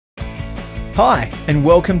Hi, and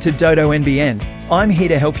welcome to Dodo NBN. I'm here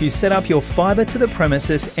to help you set up your fibre to the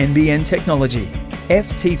premises NBN technology.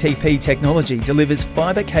 FTTP technology delivers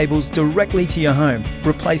fibre cables directly to your home,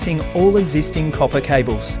 replacing all existing copper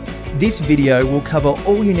cables. This video will cover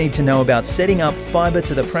all you need to know about setting up fibre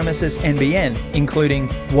to the premises NBN, including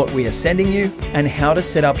what we are sending you and how to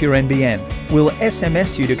set up your NBN. We'll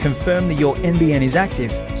SMS you to confirm that your NBN is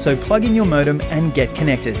active, so plug in your modem and get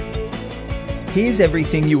connected. Here's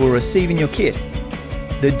everything you will receive in your kit: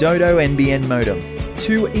 the Dodo NBN modem,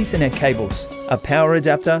 2 Ethernet cables, a power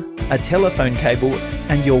adapter, a telephone cable,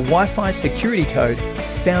 and your Wi-Fi security code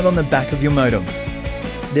found on the back of your modem.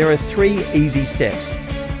 There are 3 easy steps.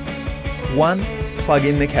 1. Plug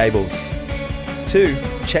in the cables. 2.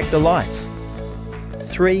 Check the lights.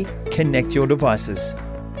 3. Connect your devices.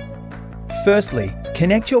 Firstly,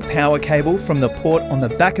 connect your power cable from the port on the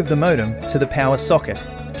back of the modem to the power socket.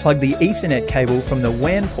 Plug the Ethernet cable from the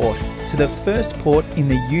WAN port to the first port in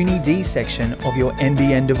the Uni-D section of your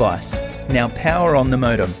NBN device. Now power on the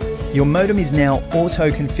modem. Your modem is now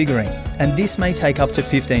auto-configuring, and this may take up to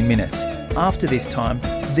 15 minutes. After this time,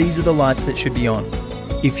 these are the lights that should be on.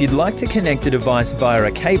 If you'd like to connect a device via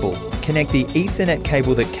a cable, connect the Ethernet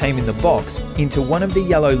cable that came in the box into one of the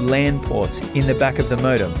yellow LAN ports in the back of the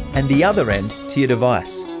modem and the other end to your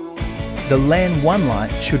device. The LAN 1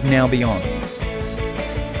 light should now be on.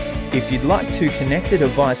 If you'd like to connect a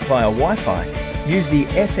device via Wi-Fi, use the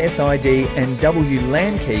SSID and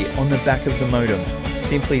WLAN key on the back of the modem.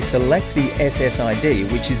 Simply select the SSID,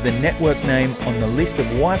 which is the network name on the list of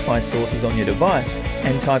Wi-Fi sources on your device,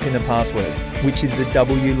 and type in the password, which is the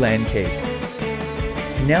WLAN key.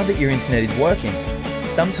 Now that your internet is working,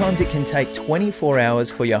 sometimes it can take 24 hours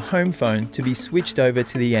for your home phone to be switched over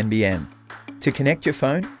to the NBN. To connect your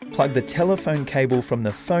phone, plug the telephone cable from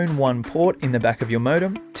the Phone 1 port in the back of your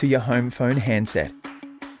modem to your home phone handset.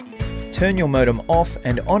 Turn your modem off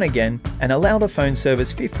and on again and allow the phone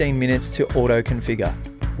service 15 minutes to auto-configure.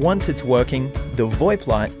 Once it's working, the VoIP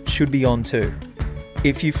light should be on too.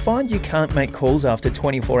 If you find you can't make calls after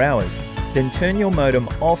 24 hours, then turn your modem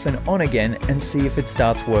off and on again and see if it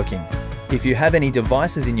starts working. If you have any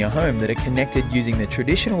devices in your home that are connected using the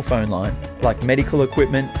traditional phone line, like medical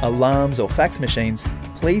equipment, alarms or fax machines,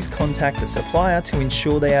 please contact the supplier to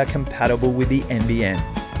ensure they are compatible with the NBN.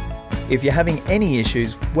 If you're having any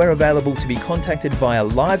issues, we're available to be contacted via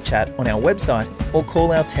live chat on our website or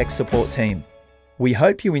call our tech support team. We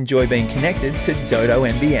hope you enjoy being connected to Dodo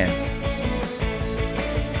NBN.